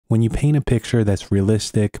When you paint a picture that's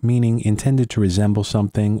realistic, meaning intended to resemble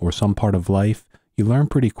something or some part of life, you learn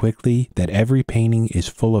pretty quickly that every painting is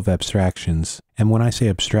full of abstractions. And when I say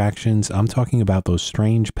abstractions, I'm talking about those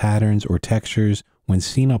strange patterns or textures when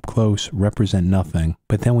seen up close represent nothing,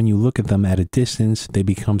 but then when you look at them at a distance, they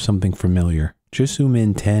become something familiar. Just zoom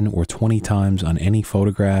in 10 or 20 times on any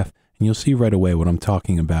photograph and you'll see right away what I'm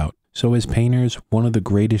talking about. So as painters, one of the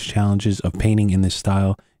greatest challenges of painting in this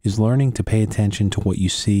style is learning to pay attention to what you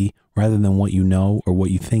see rather than what you know or what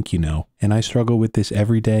you think you know. And I struggle with this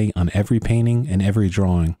every day on every painting and every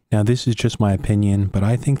drawing. Now this is just my opinion, but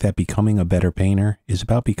I think that becoming a better painter is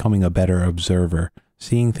about becoming a better observer,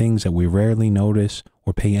 seeing things that we rarely notice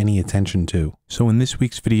or pay any attention to. So in this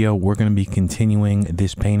week's video, we're going to be continuing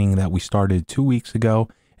this painting that we started 2 weeks ago.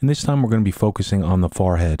 And this time we're going to be focusing on the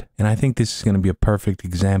forehead. And I think this is going to be a perfect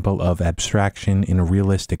example of abstraction in a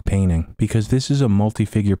realistic painting, because this is a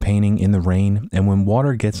multi-figure painting in the rain, and when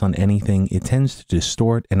water gets on anything, it tends to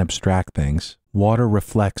distort and abstract things. Water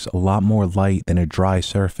reflects a lot more light than a dry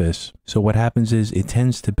surface. So what happens is it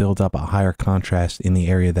tends to build up a higher contrast in the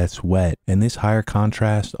area that's wet. And this higher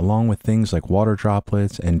contrast, along with things like water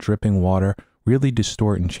droplets and dripping water, really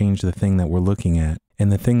distort and change the thing that we're looking at.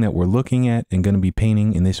 And the thing that we're looking at and going to be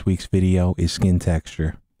painting in this week's video is skin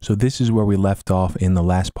texture. So this is where we left off in the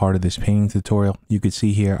last part of this painting tutorial. You could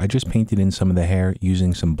see here, I just painted in some of the hair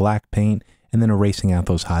using some black paint and then erasing out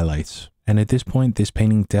those highlights. And at this point, this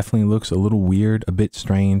painting definitely looks a little weird, a bit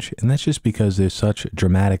strange. And that's just because there's such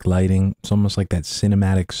dramatic lighting. It's almost like that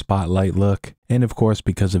cinematic spotlight look. And of course,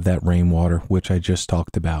 because of that rainwater, which I just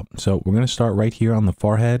talked about. So we're going to start right here on the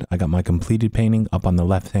forehead. I got my completed painting up on the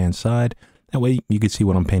left-hand side. That way you can see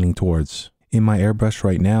what I'm painting towards. In my airbrush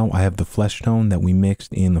right now, I have the flesh tone that we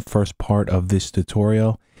mixed in the first part of this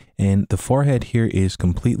tutorial. And the forehead here is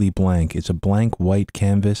completely blank. It's a blank white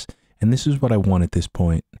canvas. And this is what I want at this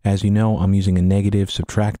point. As you know, I'm using a negative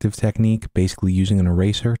subtractive technique, basically using an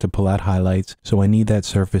eraser to pull out highlights. So I need that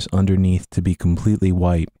surface underneath to be completely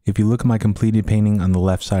white. If you look at my completed painting on the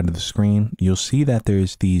left side of the screen, you'll see that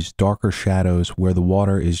there's these darker shadows where the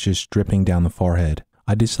water is just dripping down the forehead.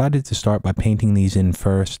 I decided to start by painting these in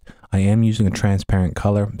first. I am using a transparent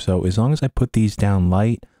color, so as long as I put these down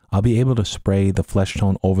light, I'll be able to spray the flesh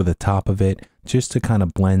tone over the top of it just to kind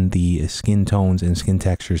of blend the skin tones and skin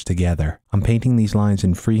textures together. I'm painting these lines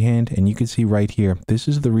in freehand, and you can see right here, this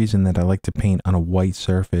is the reason that I like to paint on a white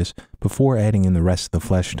surface before adding in the rest of the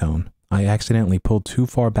flesh tone. I accidentally pulled too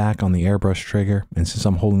far back on the airbrush trigger, and since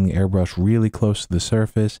I'm holding the airbrush really close to the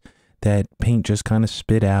surface, that paint just kind of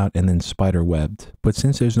spit out and then spider webbed. But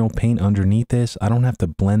since there's no paint underneath this, I don't have to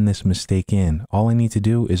blend this mistake in. All I need to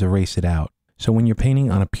do is erase it out. So when you're painting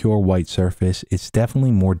on a pure white surface, it's definitely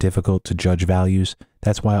more difficult to judge values.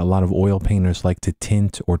 That's why a lot of oil painters like to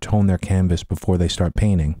tint or tone their canvas before they start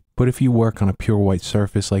painting. But if you work on a pure white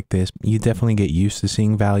surface like this, you definitely get used to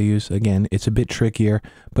seeing values. Again, it's a bit trickier,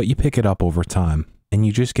 but you pick it up over time. And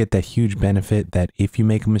you just get that huge benefit that if you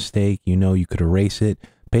make a mistake, you know you could erase it,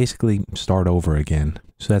 basically start over again.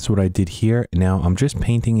 So that's what I did here. Now I'm just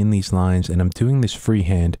painting in these lines and I'm doing this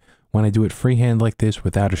freehand. When I do it freehand like this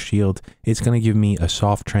without a shield, it's going to give me a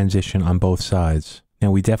soft transition on both sides.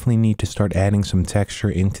 Now we definitely need to start adding some texture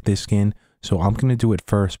into this skin. So I'm going to do it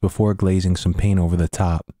first before glazing some paint over the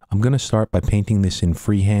top. I'm going to start by painting this in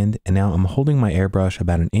freehand, and now I'm holding my airbrush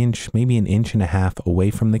about an inch, maybe an inch and a half away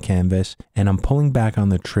from the canvas, and I'm pulling back on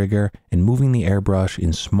the trigger and moving the airbrush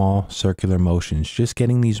in small circular motions, just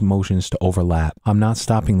getting these motions to overlap. I'm not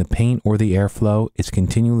stopping the paint or the airflow, it's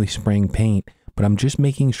continually spraying paint, but I'm just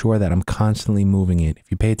making sure that I'm constantly moving it.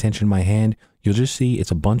 If you pay attention to my hand, you'll just see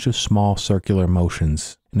it's a bunch of small circular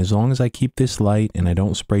motions. And as long as I keep this light and I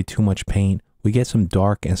don't spray too much paint, we get some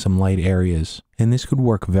dark and some light areas. And this could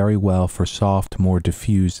work very well for soft, more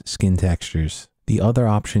diffused skin textures. The other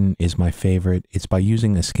option is my favorite. It's by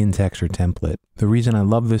using a skin texture template. The reason I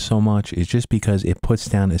love this so much is just because it puts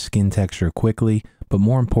down a skin texture quickly, but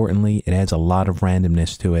more importantly, it adds a lot of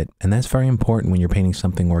randomness to it. And that's very important when you're painting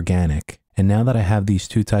something organic. And now that I have these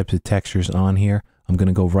two types of textures on here, I'm going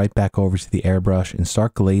to go right back over to the airbrush and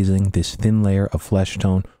start glazing this thin layer of flesh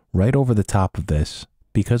tone right over the top of this.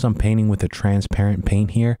 Because I'm painting with a transparent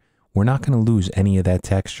paint here, we're not going to lose any of that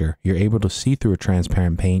texture. You're able to see through a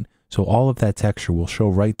transparent paint, so all of that texture will show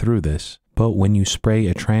right through this. But when you spray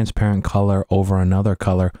a transparent color over another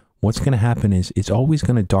color, what's going to happen is it's always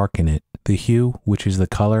going to darken it. The hue, which is the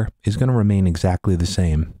color, is going to remain exactly the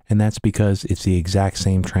same. And that's because it's the exact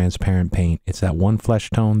same transparent paint. It's that one flesh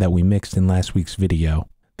tone that we mixed in last week's video.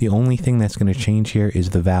 The only thing that's going to change here is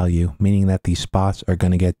the value, meaning that these spots are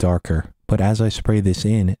going to get darker. But as I spray this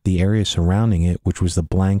in, the area surrounding it, which was the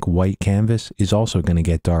blank white canvas, is also going to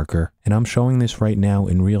get darker. And I'm showing this right now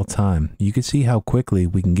in real time. You can see how quickly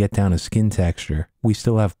we can get down a skin texture. We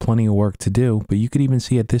still have plenty of work to do, but you could even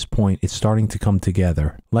see at this point it's starting to come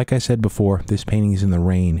together. Like I said before, this painting is in the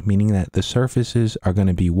rain, meaning that the surfaces are going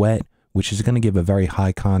to be wet, which is going to give a very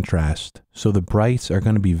high contrast. So the brights are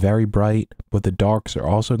going to be very bright, but the darks are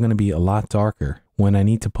also going to be a lot darker. When I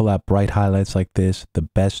need to pull out bright highlights like this, the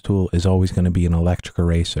best tool is always going to be an electric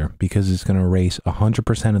eraser because it's going to erase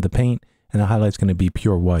 100% of the paint and the highlight's going to be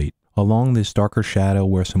pure white. Along this darker shadow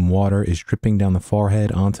where some water is dripping down the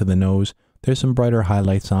forehead onto the nose, there's some brighter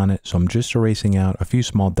highlights on it, so I'm just erasing out a few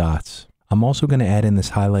small dots. I'm also going to add in this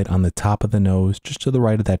highlight on the top of the nose, just to the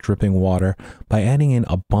right of that dripping water, by adding in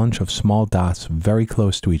a bunch of small dots very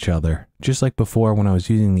close to each other. Just like before when I was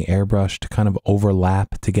using the airbrush to kind of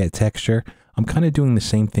overlap to get texture, I'm kind of doing the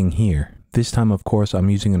same thing here. This time, of course, I'm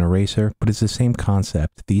using an eraser, but it's the same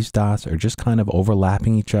concept. These dots are just kind of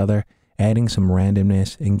overlapping each other, adding some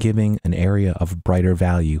randomness and giving an area of brighter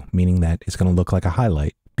value, meaning that it's going to look like a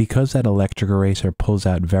highlight. Because that electric eraser pulls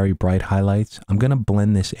out very bright highlights, I'm going to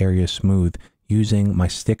blend this area smooth using my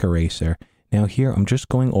stick eraser. Now here, I'm just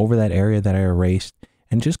going over that area that I erased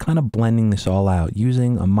and just kind of blending this all out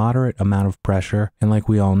using a moderate amount of pressure. And like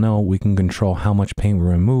we all know, we can control how much paint we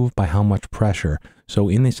remove by how much pressure. So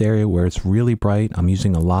in this area where it's really bright, I'm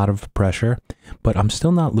using a lot of pressure, but I'm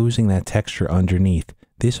still not losing that texture underneath.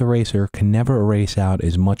 This eraser can never erase out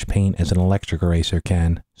as much paint as an electric eraser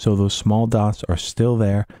can. So those small dots are still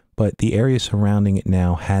there, but the area surrounding it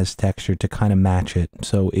now has texture to kind of match it.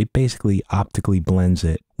 So it basically optically blends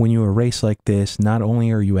it. When you erase like this, not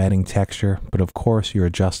only are you adding texture, but of course you're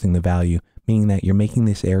adjusting the value, meaning that you're making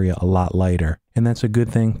this area a lot lighter. And that's a good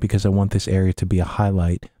thing because I want this area to be a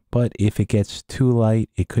highlight. But if it gets too light,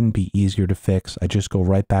 it couldn't be easier to fix. I just go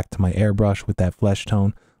right back to my airbrush with that flesh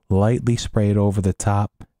tone, lightly spray it over the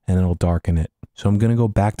top, and it'll darken it. So I'm going to go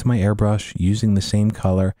back to my airbrush using the same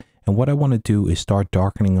color, and what I want to do is start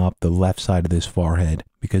darkening up the left side of this forehead,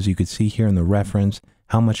 because you could see here in the reference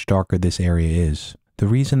how much darker this area is. The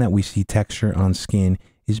reason that we see texture on skin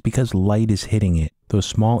is because light is hitting it. Those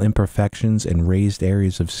small imperfections and raised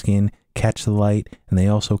areas of skin catch the light, and they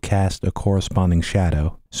also cast a corresponding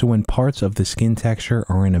shadow. So when parts of the skin texture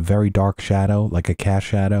are in a very dark shadow, like a cast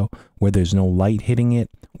shadow, where there's no light hitting it,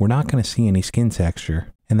 we're not going to see any skin texture.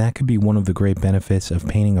 And that could be one of the great benefits of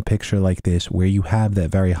painting a picture like this, where you have that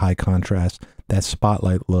very high contrast, that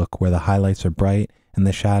spotlight look where the highlights are bright and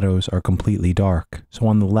the shadows are completely dark. So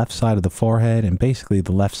on the left side of the forehead and basically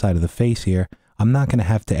the left side of the face here, I'm not going to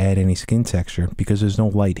have to add any skin texture because there's no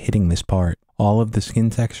light hitting this part. All of the skin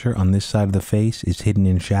texture on this side of the face is hidden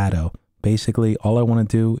in shadow. Basically, all I want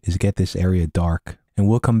to do is get this area dark. And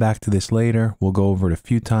we'll come back to this later. We'll go over it a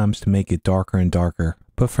few times to make it darker and darker.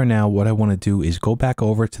 But for now, what I want to do is go back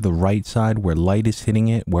over to the right side where light is hitting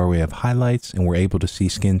it, where we have highlights and we're able to see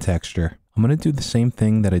skin texture. I'm going to do the same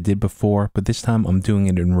thing that I did before, but this time I'm doing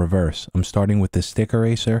it in reverse. I'm starting with the stick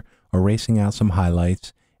eraser, erasing out some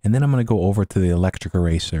highlights, and then I'm going to go over to the electric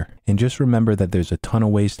eraser. And just remember that there's a ton of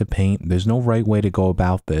ways to paint. There's no right way to go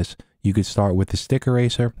about this. You could start with the stick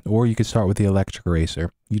eraser, or you could start with the electric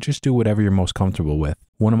eraser. You just do whatever you're most comfortable with.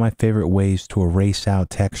 One of my favorite ways to erase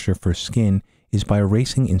out texture for skin is by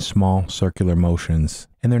erasing in small circular motions.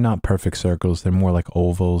 And they're not perfect circles, they're more like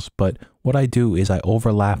ovals, but what I do is I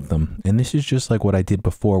overlap them, and this is just like what I did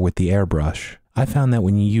before with the airbrush. I found that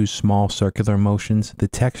when you use small circular motions, the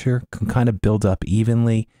texture can kind of build up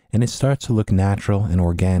evenly, and it starts to look natural and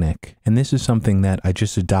organic. And this is something that I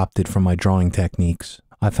just adopted from my drawing techniques.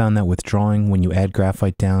 I found that with drawing, when you add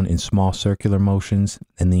graphite down in small circular motions,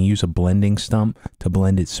 and then use a blending stump to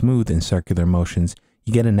blend it smooth in circular motions,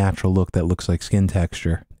 you get a natural look that looks like skin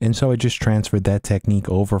texture. And so I just transferred that technique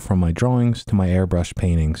over from my drawings to my airbrush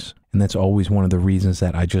paintings. And that's always one of the reasons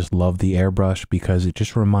that I just love the airbrush, because it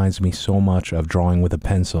just reminds me so much of drawing with a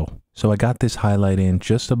pencil. So I got this highlight in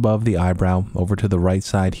just above the eyebrow over to the right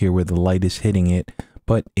side here where the light is hitting it,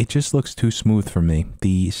 but it just looks too smooth for me.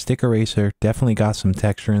 The stick eraser definitely got some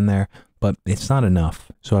texture in there, but it's not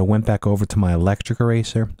enough. So I went back over to my electric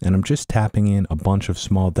eraser and I'm just tapping in a bunch of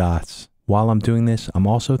small dots. While I'm doing this, I'm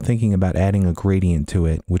also thinking about adding a gradient to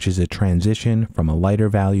it, which is a transition from a lighter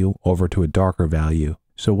value over to a darker value.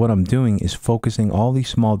 So what I'm doing is focusing all these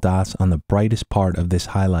small dots on the brightest part of this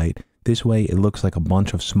highlight. This way it looks like a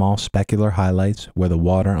bunch of small specular highlights where the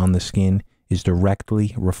water on the skin is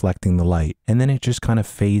directly reflecting the light. And then it just kind of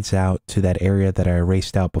fades out to that area that I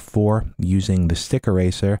erased out before using the stick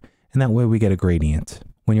eraser, and that way we get a gradient.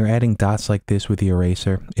 When you're adding dots like this with the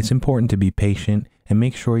eraser, it's important to be patient and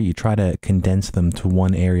make sure you try to condense them to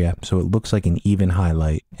one area so it looks like an even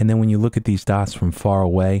highlight. And then when you look at these dots from far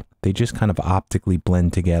away, they just kind of optically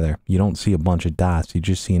blend together. You don't see a bunch of dots, you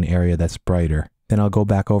just see an area that's brighter. Then I'll go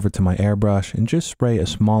back over to my airbrush and just spray a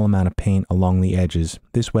small amount of paint along the edges.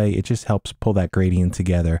 This way it just helps pull that gradient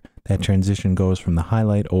together. That transition goes from the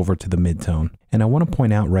highlight over to the midtone. And I want to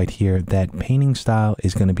point out right here that painting style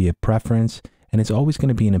is going to be a preference, and it's always going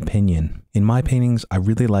to be an opinion. In my paintings, I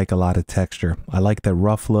really like a lot of texture. I like that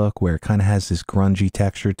rough look where it kind of has this grungy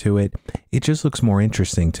texture to it. It just looks more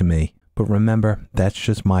interesting to me. But remember, that's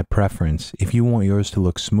just my preference. If you want yours to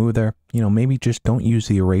look smoother, maybe just don't use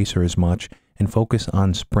the eraser as much and focus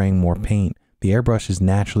on spraying more paint. The airbrush is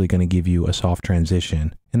naturally going to give you a soft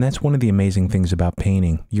transition. And that's one of the amazing things about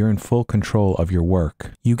painting. You're in full control of your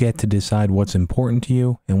work. You get to decide what's important to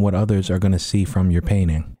you and what others are going to see from your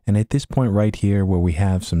painting. And at this point right here where we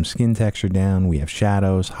have some skin texture down, we have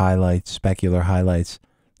shadows, highlights, specular highlights.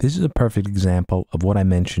 This is a perfect example of what I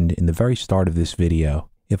mentioned in the very start of this video.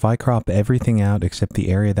 If I crop everything out except the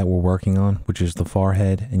area that we're working on, which is the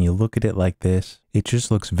forehead, and you look at it like this, it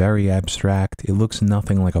just looks very abstract. It looks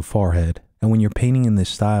nothing like a forehead. And when you're painting in this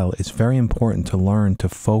style, it's very important to learn to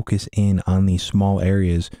focus in on these small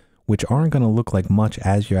areas, which aren't going to look like much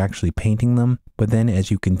as you're actually painting them. But then as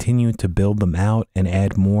you continue to build them out and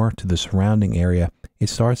add more to the surrounding area, it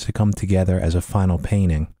starts to come together as a final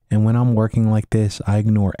painting. And when I'm working like this, I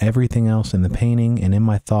ignore everything else in the painting and in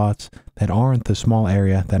my thoughts that aren't the small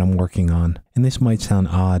area that I'm working on. And this might sound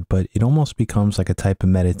odd, but it almost becomes like a type of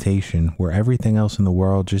meditation where everything else in the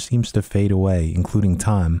world just seems to fade away, including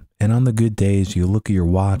time. And on the good days, you look at your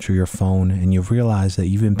watch or your phone and you realize that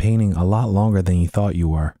you've been painting a lot longer than you thought you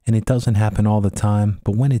were. And it doesn't happen all the time,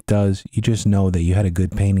 but when it does, you just know that you had a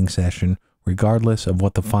good painting session, regardless of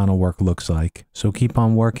what the final work looks like. So keep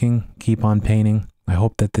on working, keep on painting. I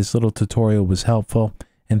hope that this little tutorial was helpful,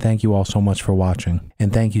 and thank you all so much for watching.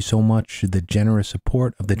 And thank you so much to the generous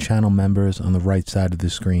support of the channel members on the right side of the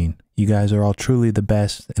screen. You guys are all truly the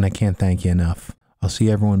best, and I can't thank you enough. I'll see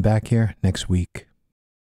everyone back here next week.